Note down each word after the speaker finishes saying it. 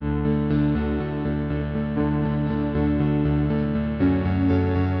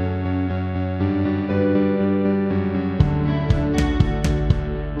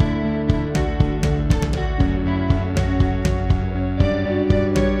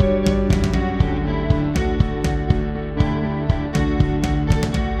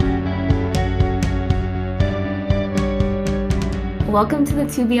Welcome to the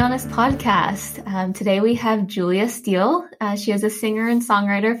To Be Honest podcast. Today we have Julia Steele. She is a singer and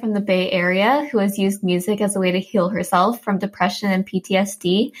songwriter from the Bay Area who has used music as a way to heal herself from depression and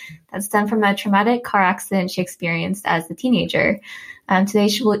PTSD that stemmed from a traumatic car accident she experienced as a teenager. Today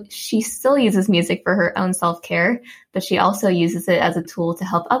she still uses music for her own self-care, but she also uses it as a tool to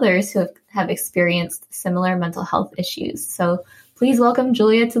help others who have experienced similar mental health issues. So please welcome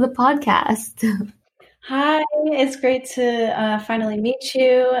Julia to the podcast. Hi, it's great to finally meet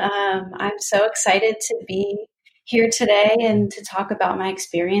you. I'm so excited to be here today and to talk about my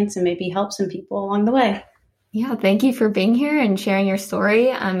experience and maybe help some people along the way. Yeah, thank you for being here and sharing your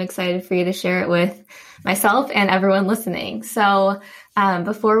story. I'm excited for you to share it with myself and everyone listening. So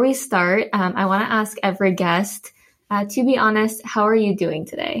before we start, I want to ask every guest, to be honest, how are you doing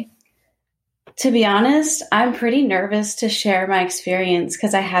today? To be honest, I'm pretty nervous to share my experience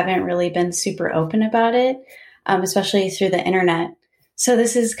because I haven't really been super open about it, especially through the internet. So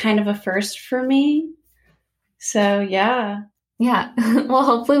this is kind of a first for me. So yeah. Yeah. Well,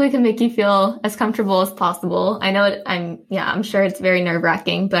 hopefully we can make you feel as comfortable as possible. I know I'm sure it's very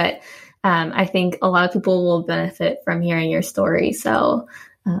nerve-wracking, but I think a lot of people will benefit from hearing your story. So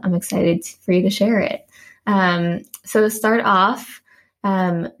I'm excited for you to share it. So to start off,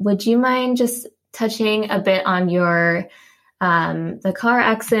 would you mind just touching a bit on the car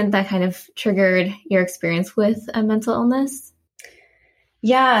accident that kind of triggered your experience with a mental illness?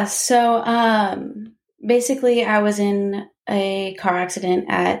 Yeah. So basically, I was in a car accident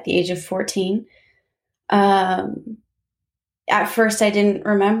at the age of 14. At first, I didn't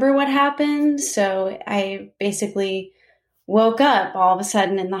remember what happened. So I basically woke up all of a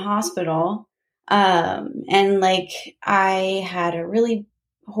sudden in the hospital. And I had a really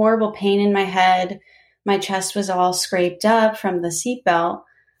horrible pain in my head. My chest was all scraped up from the seatbelt.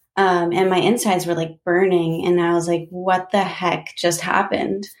 And my insides were like burning. And I was like, what the heck just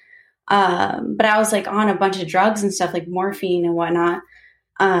happened? But I was like on a bunch of drugs and stuff like morphine and whatnot.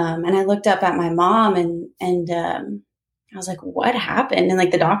 And I looked up at my mom and I was like, what happened? And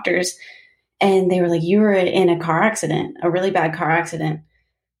like the doctors, and they were like, you were in a car accident, a really bad car accident.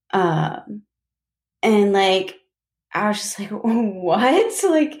 And like, I was just like, what?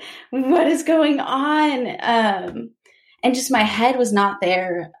 Like, what is going on? And just my head was not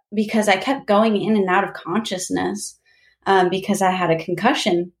there because I kept going in and out of consciousness because I had a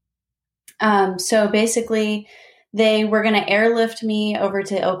concussion. So basically, they were going to airlift me over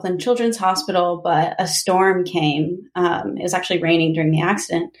to Oakland Children's Hospital, but a storm came. It was actually raining during the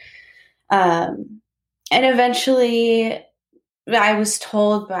accident. And eventually, I was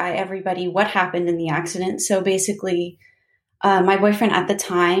told by everybody what happened in the accident. So basically, my boyfriend at the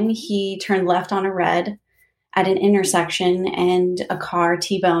time, he turned left on a red at an intersection and a car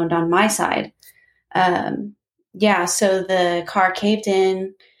T-boned on my side. So the car caved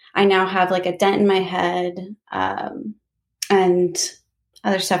in. I now have like a dent in my head and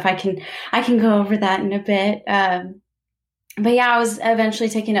other stuff. I can go over that in a bit. But yeah, I was eventually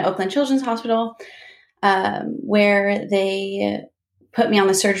taken to Oakland Children's Hospital, where they put me on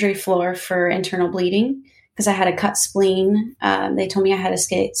the surgery floor for internal bleeding because I had a cut spleen. They told me I had a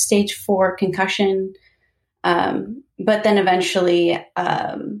stage 4 concussion. But then eventually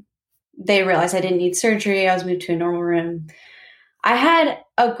they realized I didn't need surgery. I was moved to a normal room. I had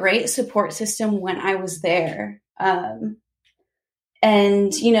a great support system when I was there. And,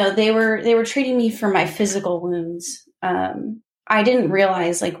 you know, they were treating me for my physical wounds. I didn't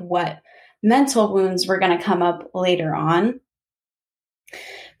realize like what mental wounds were going to come up later on.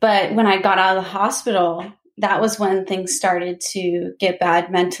 But when I got out of the hospital, that was when things started to get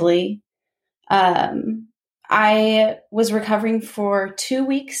bad mentally. I was recovering for 2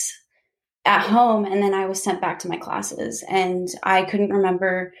 weeks at home, and then I was sent back to my classes, and I couldn't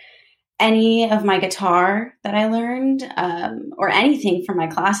remember any of my guitar that I learned, or anything from my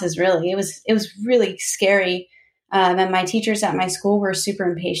classes, really. It was really scary. And my teachers at my school were super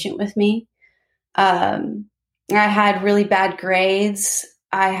impatient with me. I had really bad grades.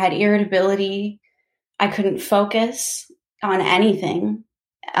 I had irritability. I couldn't focus on anything.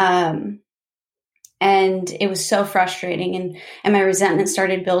 And it was so frustrating. And my resentment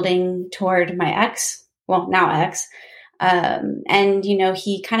started building toward my ex, well, now ex. And, you know,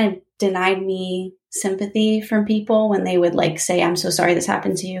 he kind of denied me sympathy from people when they would like say, I'm so sorry this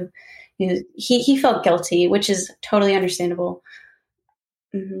happened to you. He felt guilty, which is totally understandable.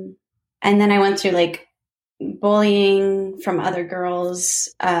 Mm-hmm. And then I went through like bullying from other girls.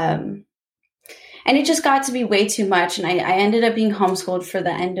 And it just got to be way too much. And I ended up being homeschooled for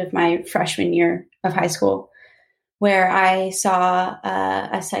the end of my freshman year of high school, where I saw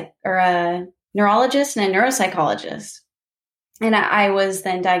a neurologist and a neuropsychologist. And I was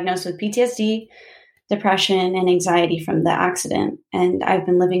then diagnosed with PTSD, depression, and anxiety from the accident. And I've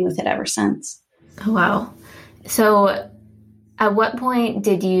been living with it ever since. Oh, wow. So at what point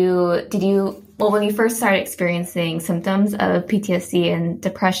did you, well, when you first started experiencing symptoms of PTSD and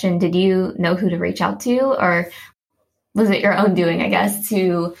depression, did you know who to reach out to, or was it your own doing, I guess,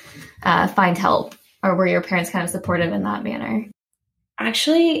 to find help, or were your parents kind of supportive in that manner?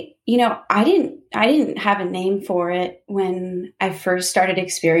 Actually, I didn't have a name for it when I first started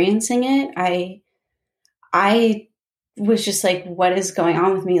experiencing it. I was just like, what is going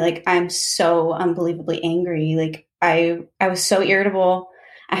on with me? Like, I'm so unbelievably angry. Like, I was so irritable.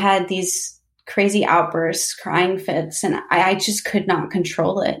 I had these crazy outbursts, crying fits, and I just could not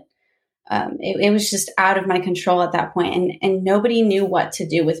control it. It was just out of my control at that point, and nobody knew what to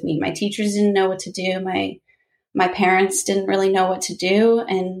do with me. My teachers didn't know what to do. My parents didn't really know what to do,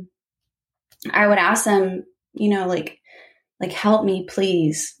 and I would ask them, like help me,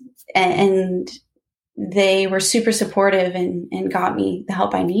 please, and they were super supportive and got me the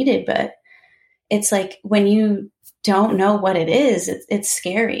help I needed. But it's like when you don't know what it is, it's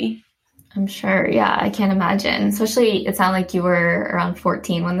scary. I'm sure. Yeah, I can't imagine. Especially, it sounded like you were around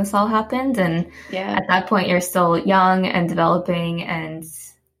 14 when this all happened. And at that point, you're still young and developing. And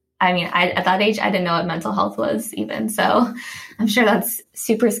I mean, at that age, I didn't know what mental health was even. So I'm sure that's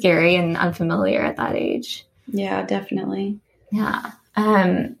super scary and unfamiliar at that age. Yeah, definitely. Yeah.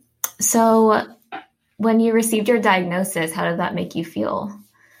 So when you received your diagnosis, how did that make you feel?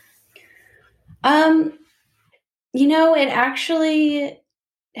 It actually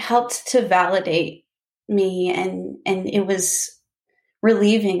helped to validate me, and it was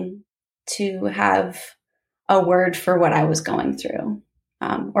relieving to have a word for what I was going through,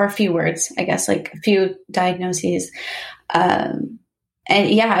 or a few words, I guess, like a few diagnoses. And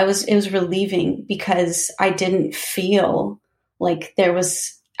yeah, it was relieving because I didn't feel like there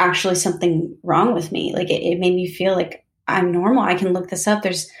was actually something wrong with me. Like it made me feel like I'm normal. I can look this up.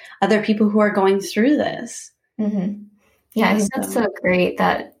 There's other people who are going through this. Mm-hmm. Yeah, I think that's so great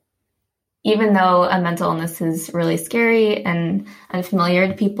that even though a mental illness is really scary and unfamiliar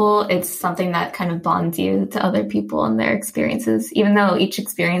to people, it's something that kind of bonds you to other people and their experiences. Even though each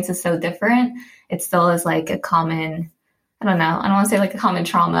experience is so different, it still is like a common, I don't want to say like a common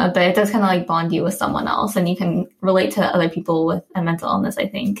trauma, but it does kind of like bond you with someone else, and you can relate to other people with a mental illness, I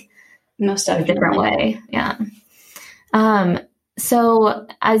think. Most definitely. In a different way. Yeah. So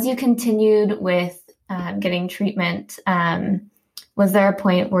as you continued with getting treatment, was there a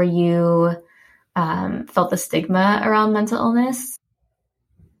point where you felt the stigma around mental illness?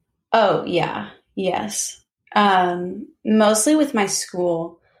 Oh, yeah. Yes. Mostly with my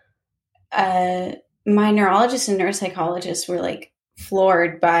school. My neurologist and neuropsychologist were like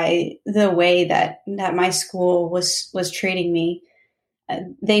floored by the way that my school was treating me.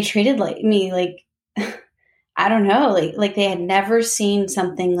 They treated me like, I don't know, like they had never seen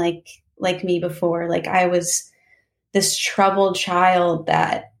something like me before. Like I was this troubled child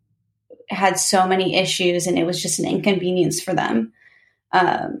that had so many issues, and it was just an inconvenience for them.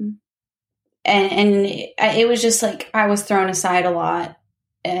 And it was just like I was thrown aside a lot.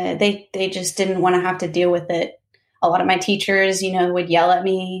 They just didn't want to have to deal with it. A lot of my teachers, would yell at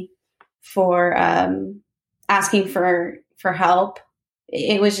me for asking for help.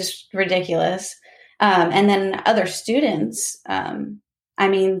 It was just ridiculous. And then other students, I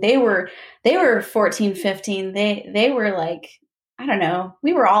mean, they were 14, 15. They were like, I don't know,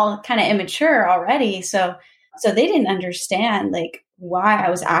 we were all kind of immature already. So they didn't understand like why I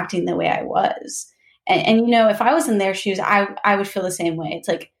was acting the way I was. And if I was in their shoes, I would feel the same way. It's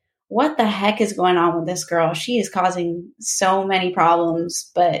like, what the heck is going on with this girl? She is causing so many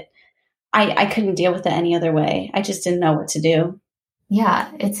problems, but I couldn't deal with it any other way. I just didn't know what to do.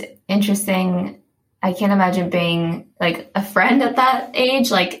 Yeah, it's interesting. I can't imagine being like a friend at that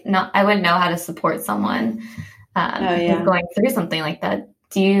age. Like, no, I wouldn't know how to support someone who's going through something like that.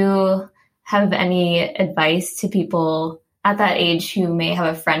 Do you have any advice to people at that age who may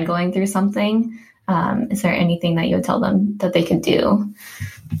have a friend going through something? Is there anything that you would tell them that they could do?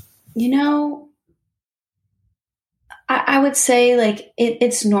 I would say like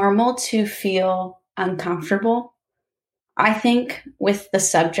it's normal to feel uncomfortable, I think, with the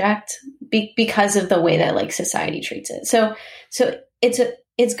subject because of the way that like society treats it. So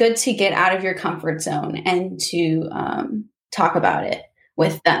it's good to get out of your comfort zone and to talk about it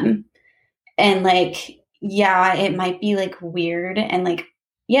with them. And like, yeah, it might be like weird and like,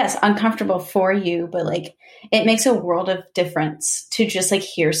 yes, uncomfortable for you, but like it makes a world of difference to just like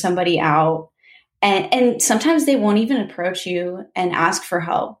hear somebody out. And sometimes they won't even approach you and ask for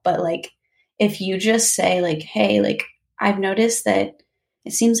help. But like, if you just say like, hey, like, I've noticed that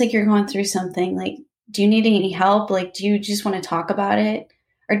it seems like you're going through something. Like, do you need any help? Like, do you just want to talk about it?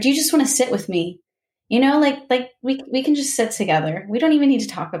 Or do you just want to sit with me? Like we can just sit together. We don't even need to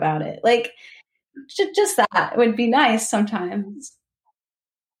talk about it. Like, just that would be nice sometimes.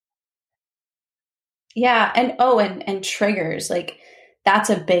 Yeah, and and triggers, like that's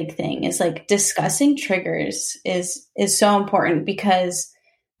a big thing. Is like discussing triggers is so important because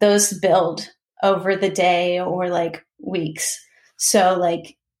those build over the day or like weeks. So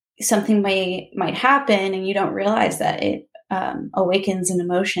like something might happen and you don't realize that it awakens an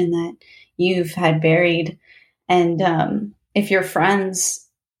emotion that you've had buried. And if your friends,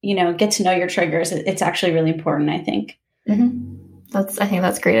 get to know your triggers, it's actually really important, I think. Mm-hmm. I think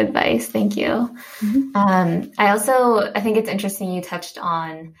that's great advice. Thank you. Mm-hmm. I think it's interesting you touched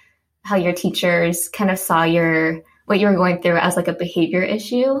on how your teachers kind of saw what you were going through as like a behavior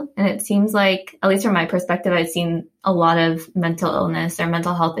issue. And it seems like, at least from my perspective, I've seen a lot of mental illness or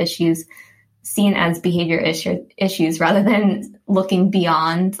mental health issues seen as behavior issues rather than looking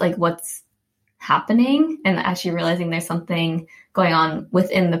beyond like what's happening and actually realizing there's something going on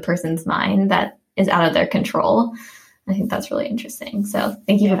within the person's mind that is out of their control. I think that's really interesting. So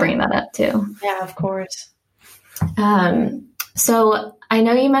thank you for bringing that up too. Yeah, of course. So I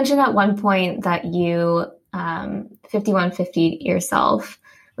know you mentioned at one point that you 5150 yourself.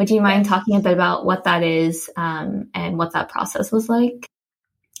 Would you mind talking a bit about what that is and what that process was like?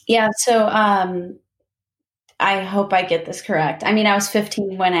 Yeah. So I hope I get this correct. I mean, I was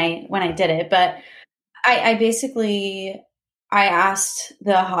 15 when I did it, but I basically asked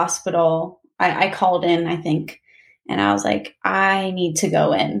the hospital. I called in, I think. And I was like, I need to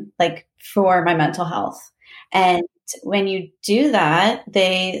go in, like, for my mental health. And when you do that,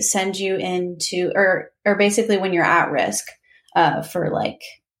 they send you into, or basically when you're at risk for like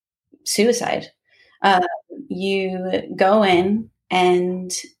suicide, you go in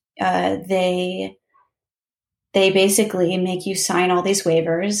and they basically make you sign all these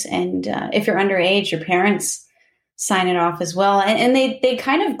waivers. And if you're underage, your parents sign it off as well. And they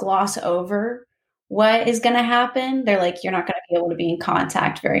kind of gloss over what is going to happen. They're like, you're not going to be able to be in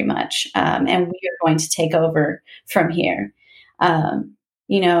contact very much. And we are going to take over from here. My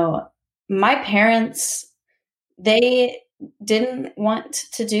parents, they didn't want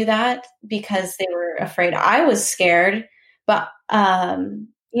to do that because they were afraid. I was scared, but,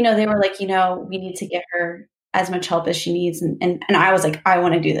 they were like, we need to get her as much help as she needs. And I was like, I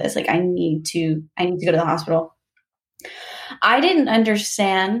want to do this. Like, I need to go to the hospital. I didn't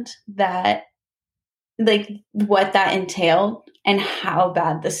understand that, like, what that entailed and how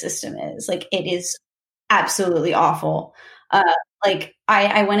bad the system is. Like, it is absolutely awful. Like,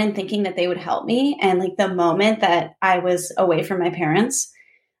 I went in thinking that they would help me. And like the moment that I was away from my parents,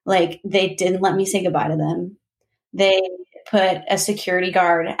 like, they didn't let me say goodbye to them. They put a security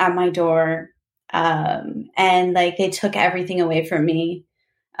guard at my door. And like, they took everything away from me.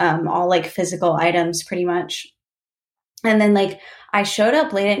 All like physical items pretty much. And then like, I showed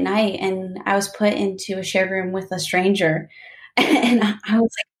up late at night and I was put into a shared room with a stranger. And I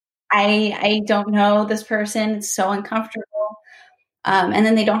was like, I don't know this person. It's so uncomfortable. And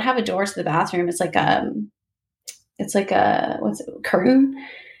then they don't have a door to the bathroom. It's like a curtain.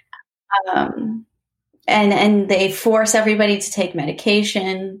 And they force everybody to take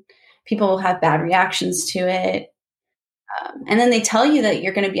medication. People have bad reactions to it. And then they tell you that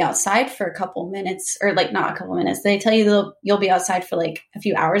you're going to be outside for a couple minutes, or like not a couple minutes. They tell you you'll be outside for like a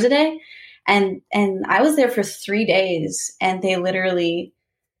few hours a day. And I was there for 3 days and they literally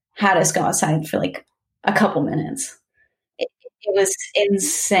had us go outside for like a couple minutes. It was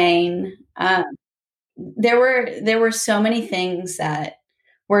insane. There were so many things that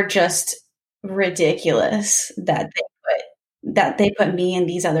were just ridiculous that they put me and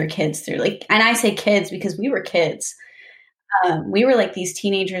these other kids through. Like, and I say kids because we were kids. We were like these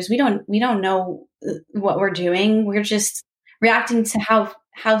teenagers. We don't know what we're doing. We're just reacting to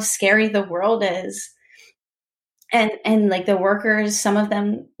how scary the world is. And like the workers, some of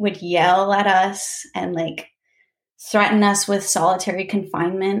them would yell at us and like threaten us with solitary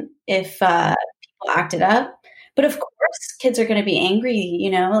confinement if people acted up. But of course, kids are going to be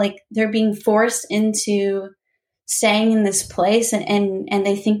angry, like they're being forced into staying in this place and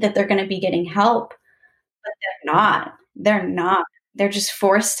they think that they're going to be getting help, but they're not. They're not. They're just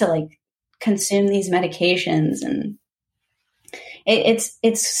forced to like consume these medications, and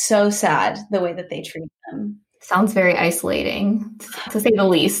it's so sad the way that they treat them. Sounds very isolating, to say the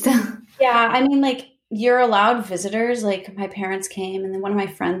least. Yeah, I mean, like, you're allowed visitors. Like, my parents came, and then one of my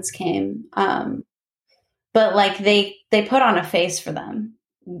friends came. But like they put on a face for them.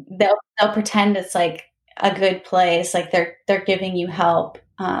 They'll pretend it's like a good place. Like they're giving you help.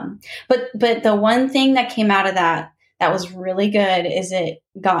 But the one thing that came out of that was really good is it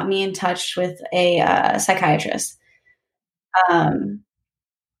got me in touch with a psychiatrist.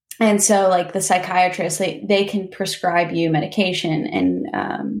 And so like the psychiatrist, they can prescribe you medication,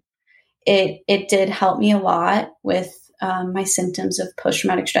 and it did help me a lot with my symptoms of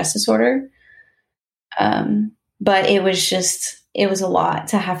post-traumatic stress disorder. But it was a lot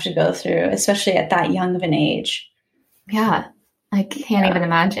to have to go through, especially at that young of an age. Yeah, I can't even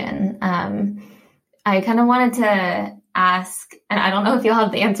imagine. I kind of wanted to ask, and I don't know if you'll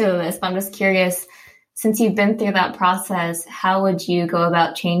have the answer to this, but I'm just curious, since you've been through that process, how would you go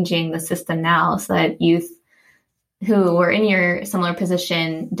about changing the system now so that youth who were in your similar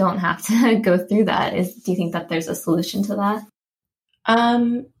position don't have to go through that? Do you think that there's a solution to that?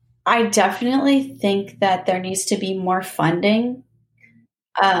 I definitely think that there needs to be more funding.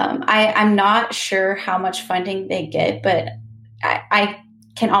 I'm not sure how much funding they get, but I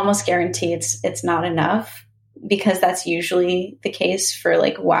can almost guarantee it's not enough, because that's usually the case for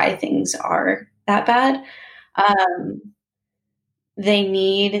like why things are that bad. They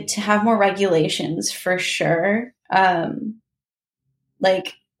need to have more regulations for sure.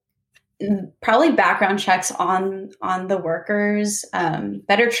 Like probably background checks on the workers,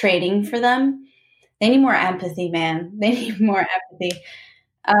 better training for them. They need more empathy, man. They need more empathy.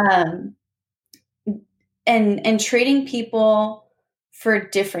 And treating people for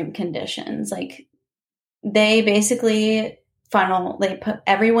different conditions. Like they basically they put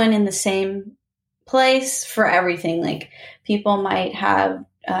everyone in the same place for everything. Like people might have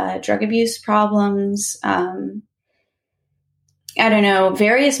drug abuse problems, I don't know,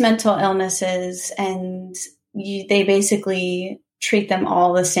 various mental illnesses, and they basically treat them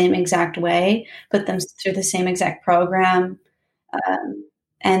all the same exact way, put them through the same exact program.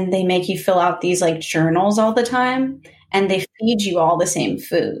 And they make you fill out these like journals all the time, and they feed you all the same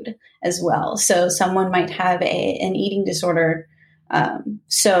food as well. So someone might have an eating disorder.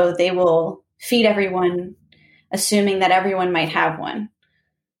 So they will feed everyone, assuming that everyone might have one.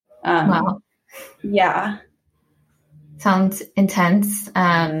 Wow. Yeah. Sounds intense.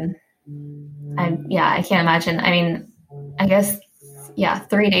 I can't imagine. I mean, I guess,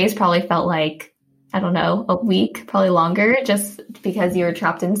 3 days probably felt like, I don't know, a week, probably longer, just because you were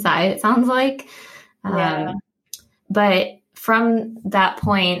trapped inside, it sounds like. Yeah. But from that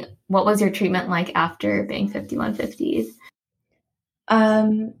point, what was your treatment like after being 5150?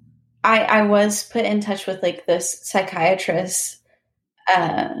 I was put in touch with like this psychiatrist,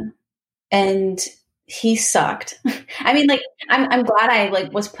 and he sucked. I mean, like, I'm glad I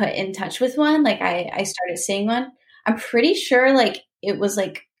like was put in touch with one. Like I started seeing one. I'm pretty sure like it was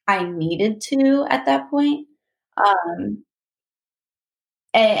like I needed to at that point. I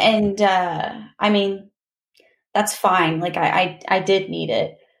mean, that's fine. Like I did need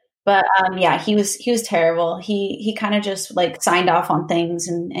it, but he was terrible. He kind of just like signed off on things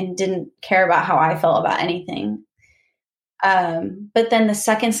and didn't care about how I felt about anything. But then the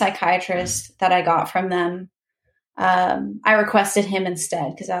second psychiatrist that I got from them, I requested him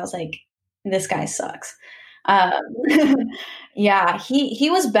instead, because I was like, this guy sucks. He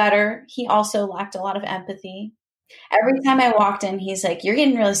was better. He also lacked a lot of empathy. Every time I walked in, he's like, you're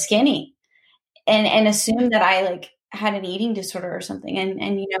getting really skinny, and assumed that I like had an eating disorder or something.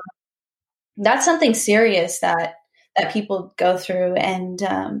 And you know, that's something serious that people go through. And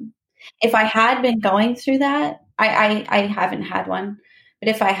if I had been going through that, I haven't had one, but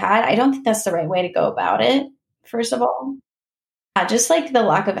if I had, I don't think that's the right way to go about it. First of all, just like the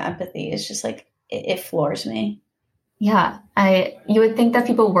lack of empathy is just like, it floors me. Yeah. You would think that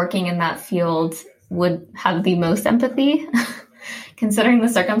people working in that field would have the most empathy considering the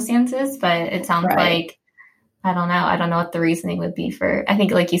circumstances, but it sounds like, I don't know. I don't know what the reasoning would be for, I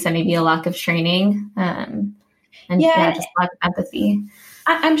think like you said, maybe a lack of training, and just lack of empathy.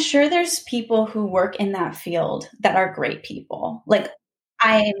 I'm sure there's people who work in that field that are great people. Like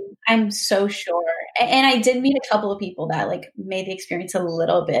I'm so sure. And I did meet a couple of people that like made the experience a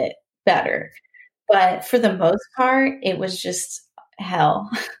little bit better, but for the most part, it was just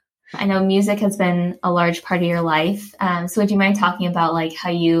hell. I know music has been a large part of your life. So would you mind talking about like how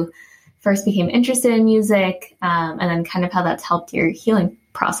you first became interested in music, and then kind of how that's helped your healing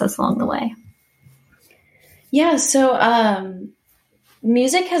process along the way? Yeah. So,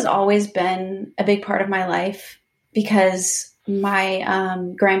 music has always been a big part of my life, because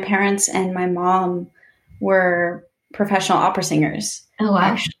my grandparents and my mom were professional opera singers. Oh, wow.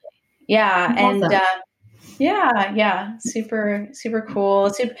 Actually. Yeah. Awesome. And super, super cool.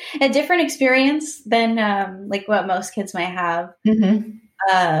 It's a different experience than like what most kids might have.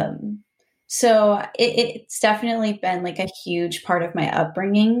 Mm-hmm. So it's definitely been like a huge part of my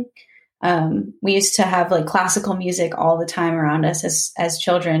upbringing. We used to have like classical music all the time around us as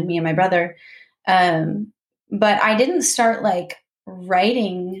children, me and my brother. But I didn't start like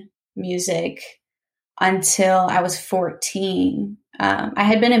writing music until I was 14. I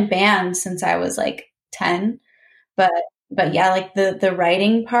had been in bands since I was like 10, but yeah, like the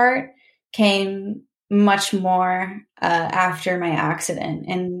writing part came much more after my accident,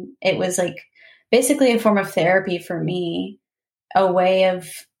 and it was like basically a form of therapy for me, a way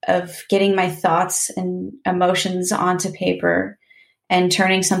of getting my thoughts and emotions onto paper and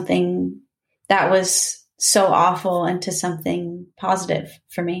turning something that was so awful into something positive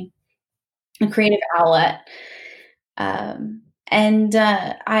for me, a creative outlet. I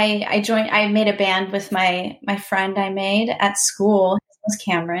made a band with my friend I made at school. His name was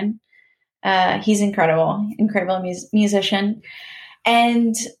Cameron. He's incredible musician.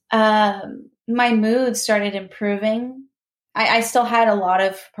 And my mood started improving. I still had a lot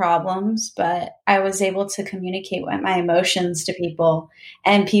of problems, but I was able to communicate my emotions to people,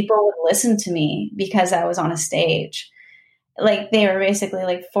 and people would listen to me because I was on a stage. Like they were basically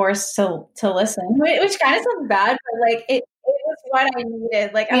like forced to listen, which kind of sounds bad, but like it was what I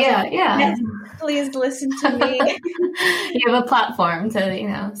needed. Like I was like, yes, please listen to me. You have a platform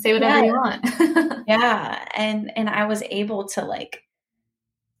to, say whatever you want. Yeah. And I was able to like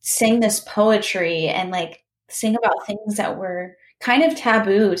sing this poetry and like sing about things that were kind of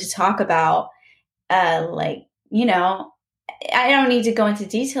taboo to talk about. I don't need to go into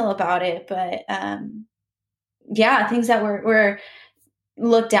detail about it, but things that were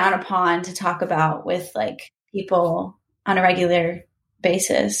looked down upon to talk about with like people on a regular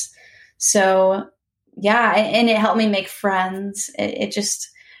basis. So and it helped me make friends. It just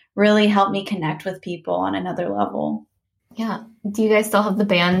really helped me connect with people on another level. Yeah. Do you guys still have the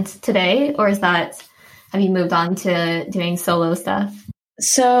band today, or have you moved on to doing solo stuff?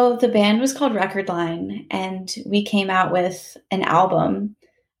 So the band was called Record Line, and we came out with an album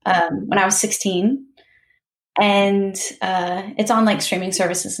when I was 16. And it's on like streaming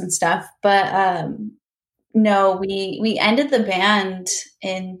services and stuff. But no, we ended the band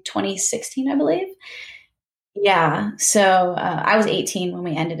in 2016, I believe. Yeah. So I was 18 when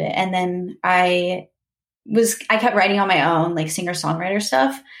we ended it. And then I kept writing on my own, like singer-songwriter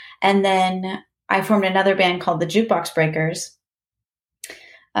stuff. And then I formed another band called the Jukebox Breakers.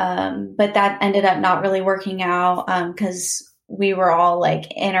 But that ended up not really working out because we were all like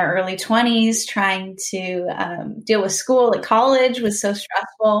in our early 20s trying to deal with school. Like college was so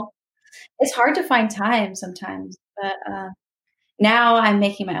stressful. It's hard to find time sometimes. But now I'm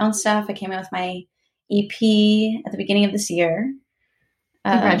making my own stuff. I came out with my EP at the beginning of this year.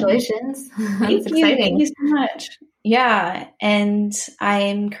 Congratulations. That's exciting. Thank you so much. Yeah. And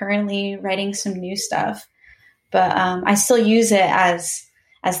I'm currently writing some new stuff, but I still use it as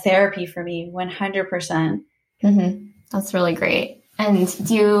therapy for me, 100%. Mm-hmm. That's really great. And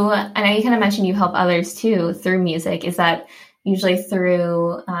I know you kind of mentioned you help others too through music. Is that usually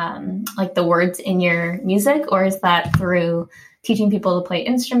through like the words in your music, or is that through teaching people to play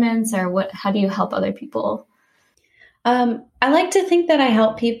instruments, or how do you help other people? I like to think that I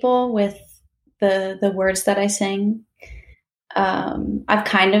help people with the words that I sing. I've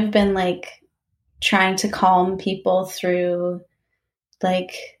kind of been like trying to calm people through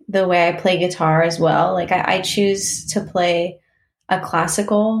like the way I play guitar as well. Like I choose to play a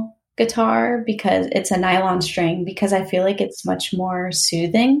classical guitar because it's a nylon string, because I feel like it's much more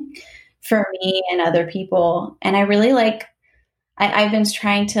soothing for me and other people. And I really like, I've been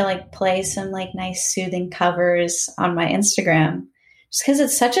trying to like play some like nice soothing covers on my Instagram just because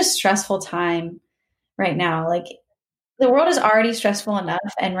it's such a stressful time right now. Like the world is already stressful enough.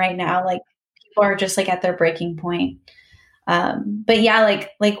 And right now, like people are just like at their breaking point. But yeah,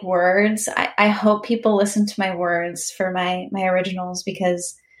 like words, I hope people listen to my words for my originals,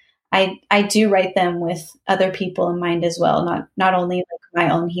 because I do write them with other people in mind as well. Not only like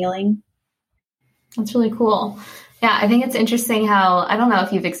my own healing. That's really cool. Yeah. I think it's interesting how, I don't know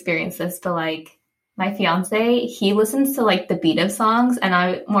if you've experienced this, but like my fiance, he listens to like the beat of songs, and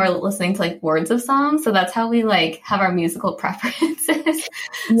I'm more listening to like words of songs. So that's how we like have our musical preferences.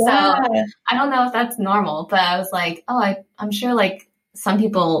 Yeah. So I don't know if that's normal, but I was like, I'm sure like some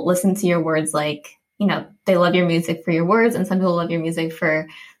people listen to your words, like, they love your music for your words, and some people love your music for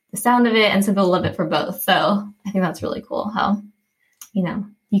the sound of it, and some people love it for both. So I think that's really cool how,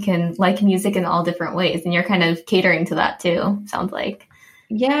 you can like music in all different ways, and you're kind of catering to that too, sounds like.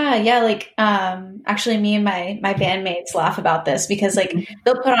 Yeah. Like, actually me and my bandmates laugh about this because like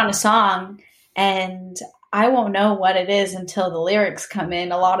they'll put on a song and I won't know what it is until the lyrics come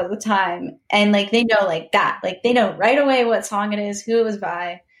in a lot of the time. And like, they know like that, like they know right away what song it is, who it was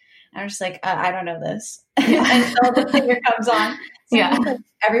by. And I'm just like, I don't know this. Yeah. Until the singer comes on. So Yeah. I think, like,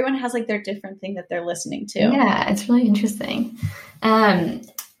 everyone has like their different thing that they're listening to. Yeah, it's really interesting.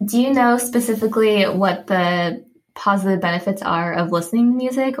 Do you know specifically what the positive benefits are of listening to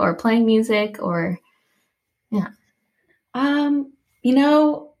music or playing music or, yeah? You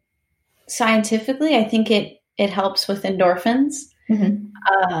know, scientifically, I think it helps with endorphins.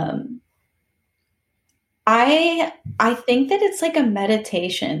 Mm-hmm. I think that it's like a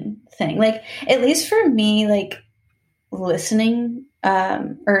meditation thing. Like, at least for me, like listening,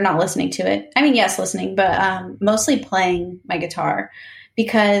 or not listening to it. I mean, yes, listening, but mostly playing my guitar,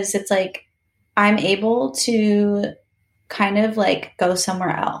 because it's like I'm able to kind of like go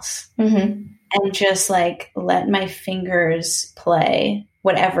somewhere else and just like let my fingers play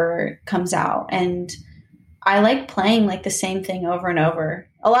whatever comes out. And I like playing like the same thing over and over.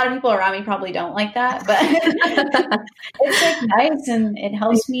 A lot of people around me probably don't like that, but it's like nice, and it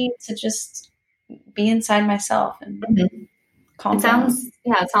helps me to just be inside myself and calm down.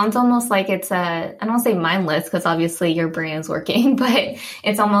 It sounds almost like it's I don't want to say mindless, because obviously your brain is working, but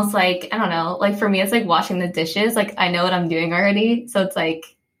it's almost like, I don't know, like for me, it's like washing the dishes. Like I know what I'm doing already. So it's like,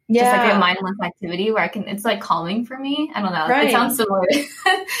 just like a mindless activity where it's like calming for me. I don't know. Right. It sounds similar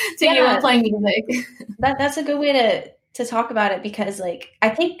to you when playing music. That's a good way to talk about it, because like, I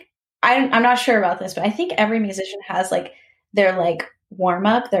think, I'm not sure about this, but I think every musician has like their like warm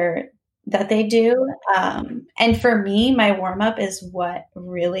up that they do. And for me, my warm up is what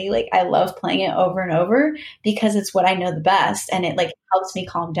really, like, I love playing it over and over because it's what I know the best, and it like helps me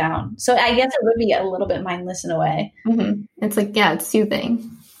calm down. So I guess it would be a little bit mindless in a way. It's like, it's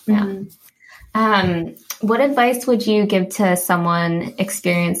soothing. Yeah. What advice would you give to someone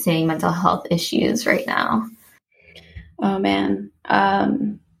experiencing mental health issues right now? Oh man.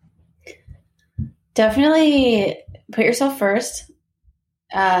 Definitely put yourself first.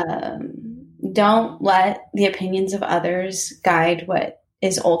 Don't let the opinions of others guide what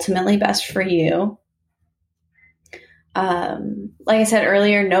is ultimately best for you. Like I said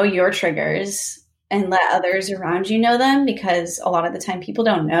earlier, know your triggers and let others around you know them, because a lot of the time people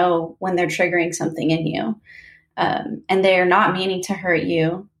don't know when they're triggering something in you. And they're not meaning to hurt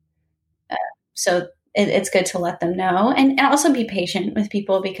you. So it's good to let them know, and also be patient with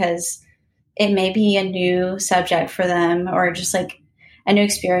people, because it may be a new subject for them, or just like a new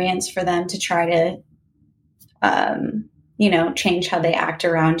experience for them to try to, change how they act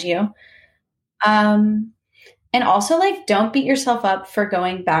around you. And also, like, don't beat yourself up for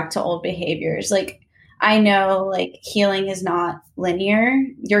going back to old behaviors. Like, I know like healing is not linear.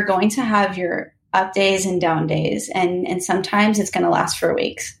 You're going to have your up days and down days. And sometimes it's going to last for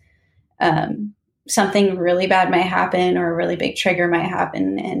weeks. Something really bad might happen, or a really big trigger might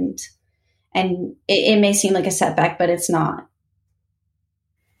happen. And it may seem like a setback, but it's not.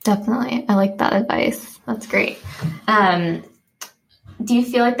 Definitely. I like that advice. That's great. Do you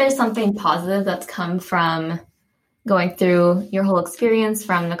feel like there's something positive that's come from going through your whole experience,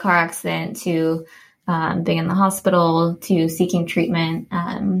 from the car accident to being in the hospital to seeking treatment?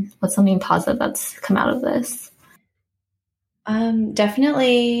 What's something positive that's come out of this?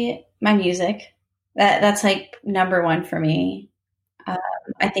 Definitely my music. That's like number one for me.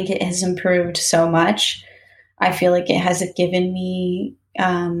 I think it has improved so much. I feel like it has given me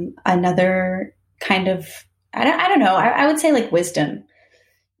another kind of, I don't know, I would say like wisdom.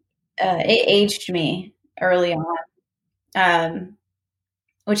 It aged me early on,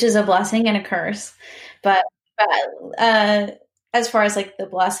 which is a blessing and a curse. But as far as like the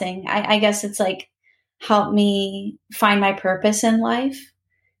blessing, I guess it's like helped me find my purpose in life,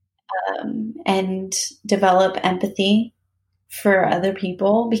 and develop empathy for other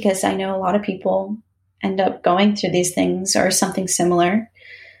people, because I know a lot of people end up going through these things or something similar.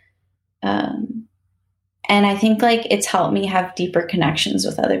 And I think like it's helped me have deeper connections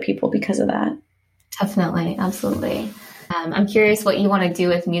with other people because of that. Definitely. Absolutely. I'm curious what you want to do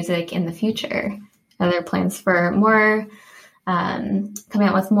with music in the future. Are there plans for more, coming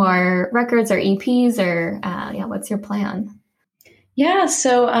out with more records or EPs, or what's your plan? Yeah.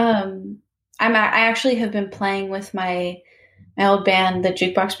 So I actually have been playing with my old band, the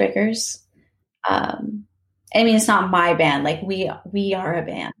Jukebox Breakers. I mean, it's not my band. Like we are a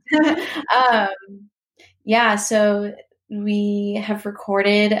band. Yeah. So we have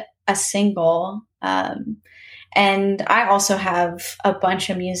recorded a single, and I also have a bunch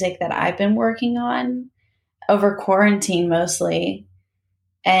of music that I've been working on over quarantine mostly.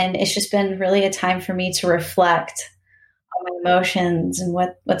 And it's just been really a time for me to reflect all my emotions and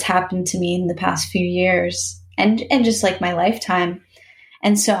what's happened to me in the past few years and just like my lifetime.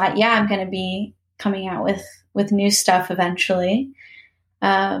 And so I'm going to be coming out with new stuff eventually.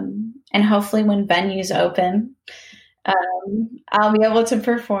 And hopefully when venues open, I'll be able to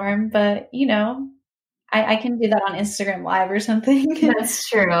perform, but I can do that on Instagram Live or something. That's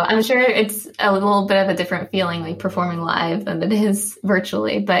true. I'm sure it's a little bit of a different feeling like performing live than it is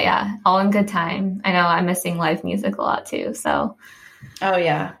virtually, but yeah, all in good time. I know I'm missing live music a lot too. So oh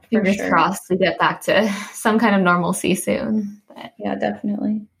yeah, fingers crossed we get back to some kind of normalcy soon. But, yeah,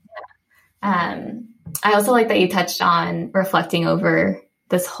 definitely. I also like that you touched on reflecting over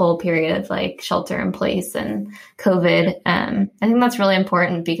this whole period of like shelter in place and COVID. I think that's really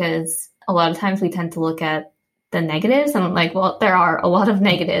important because a lot of times we tend to look at the negatives and like, well, there are a lot of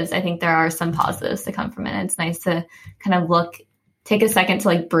negatives. I think there are some positives to come from it. It's nice to kind of take a second to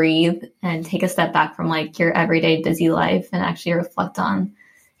like breathe and take a step back from like your everyday busy life and actually reflect on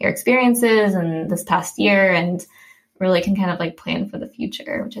your experiences and this past year and really can kind of like plan for the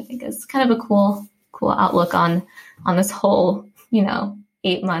future, which I think is kind of a cool outlook on this whole,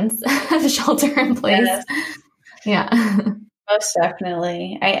 8 months of shelter in place. Yes. Yeah. Most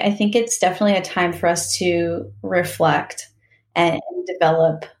definitely. I think it's definitely a time for us to reflect and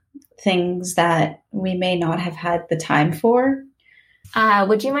develop things that we may not have had the time for.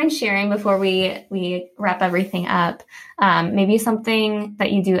 Would you mind sharing before we wrap everything up, maybe something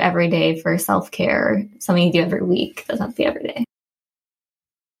that you do every day for self-care, something you do every week? Doesn't have to be every day.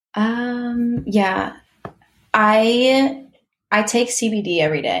 Yeah, I take CBD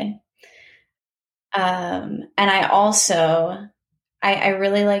every day. And I also, I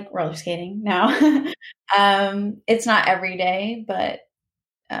really like roller skating now. It's not every day, but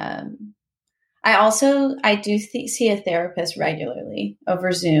I do see a therapist regularly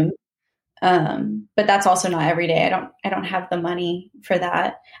over Zoom. But that's also not every day. I don't have the money for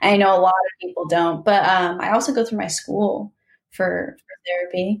that. I know a lot of people don't, but I also go through my school for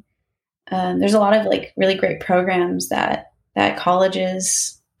therapy. There's a lot of like really great programs that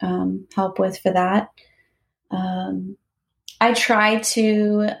colleges help with for that. I try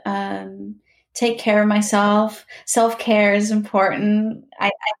to take care of myself. Self-care is important. I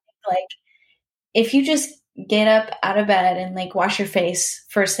think like if you just get up out of bed and like wash your face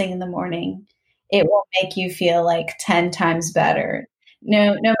first thing in the morning, it will make you feel like 10 times better.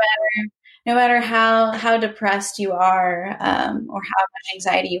 No matter how depressed you are or how much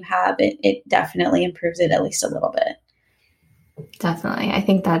anxiety you have, it definitely improves it at least a little bit. Definitely. I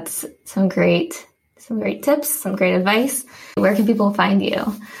think that's some great tips, some great advice. Where can people find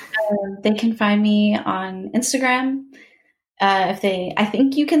you? They can find me on Instagram. I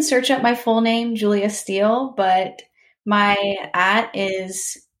think you can search up my full name, Julia Steele, but my @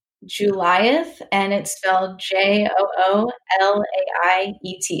 is Julieth, and it's spelled JOOLAIETH.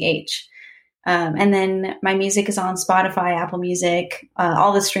 And then my music is on Spotify, Apple Music,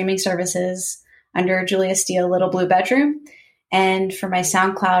 all the streaming services under Julia Steele, Little Blue Bedroom. And for my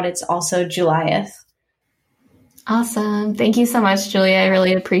SoundCloud, it's also Julieth. Awesome. Thank you so much, Julia. I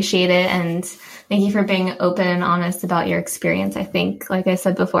really appreciate it. And thank you for being open and honest about your experience. I think, like I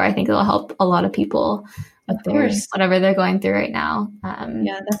said before, I think it'll help a lot of people with whatever they're going through right now.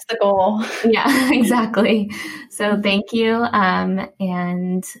 Yeah, that's the goal. Yeah, exactly. So thank you.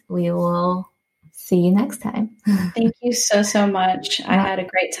 And we will see you next time. Thank you so much. Yeah. I had a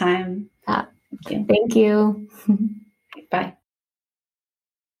great time. Thank you. Bye.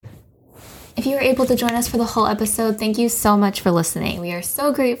 If you were able to join us for the whole episode, thank you so much for listening. We are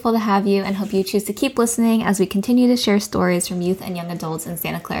so grateful to have you and hope you choose to keep listening as we continue to share stories from youth and young adults in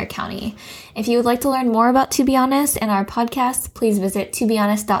Santa Clara County. If you would like to learn more about To Be Honest and our podcast, please visit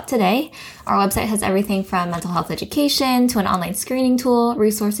tobehonest.today. Our website has everything from mental health education to an online screening tool,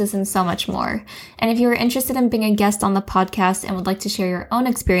 resources, and so much more. And if you are interested in being a guest on the podcast and would like to share your own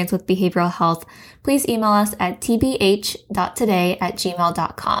experience with behavioral health, please email us at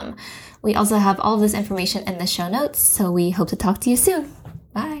tbh.today@gmail.com. We also have all of this information in the show notes, so we hope to talk to you soon.